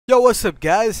Yo, what's up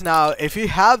guys? Now if you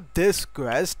have this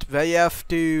quest where you have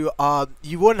to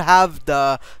you won't have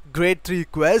the grade 3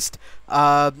 quest.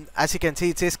 As you can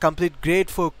see, it says complete grade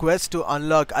 4 quest to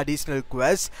unlock additional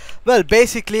quests. Well,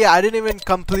 basically I didn't even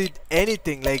complete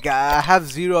anything, like I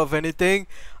have zero of anything,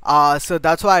 so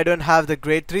that's why I don't have the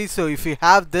grade 3. So if you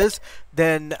have this,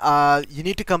 then you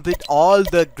need to complete all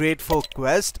the grade 4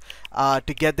 quest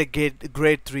to get the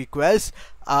grade 3 quest.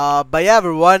 But yeah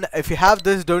everyone, if you have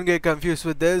this, don't get confused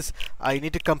with this. You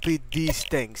need to complete these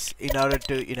things in order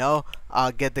to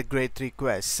get the grade 3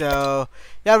 quest. So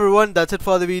yeah everyone, that's it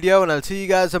for the video, and I'll see you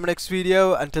guys on my next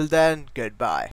video. Until then, goodbye.